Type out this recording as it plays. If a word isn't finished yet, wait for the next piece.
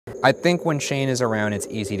I think when Shane is around, it's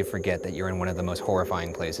easy to forget that you're in one of the most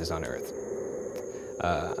horrifying places on Earth.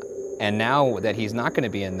 And now that he's not going to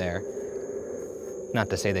be in there, not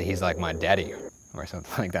to say that he's like my daddy or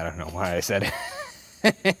something like that, I don't know why I said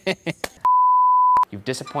it. You've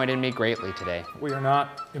disappointed me greatly today. We are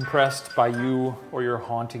not impressed by you or your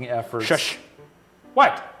haunting efforts. Shush.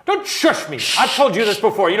 What? Don't shush me. I've told you this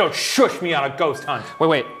before. You don't shush me on a ghost hunt.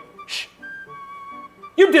 Wait. Shh.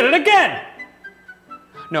 You did it again.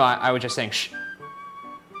 No, I was just saying shh.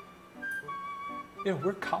 You know,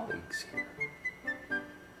 we're colleagues here.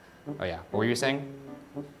 Oh yeah, what were you saying?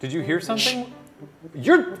 Did you hear something?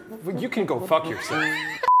 You can go fuck yourself.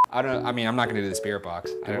 I mean, I'm not gonna do the spirit box.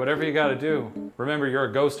 Do whatever you gotta do. Remember, you're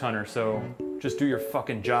a ghost hunter, so just do your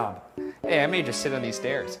fucking job. Hey, I may just sit on these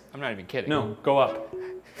stairs. I'm not even kidding. No, go up.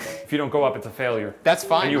 If you don't go up, it's a failure. That's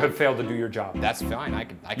fine. And you have failed to do your job. That's fine. I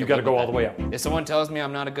can You gotta go all the way up. If someone tells me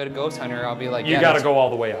I'm not a good ghost hunter, I'll be like, you gotta go all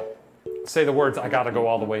the way up. Say the words, I gotta go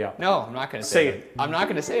all the way up. No, I'm not gonna say it. I'm not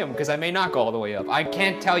gonna say them because I may not go all the way up. I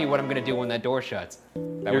can't tell you what I'm gonna do when that door shuts.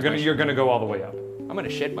 You're gonna go all the way up. I'm gonna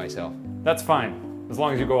shit myself. That's fine, as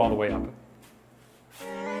long as you go all the way up.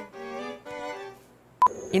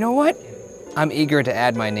 You know what? I'm eager to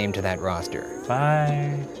add my name to that roster.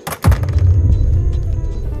 Bye.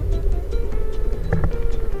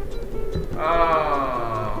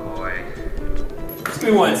 Oh boy. Just give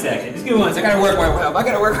me 1 second. Just give me 1 second. I gotta work my way up. I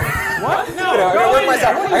gotta work. What? No, I gotta work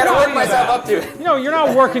myself. I gotta work myself up to it. No, you're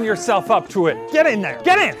not working yourself up to it. Get in there.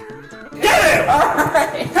 Get in. Get in!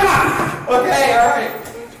 Alright. Come on. Okay, alright.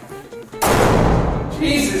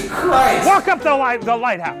 Jesus Christ. Walk up the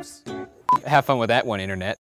lighthouse. Have fun with that one, internet.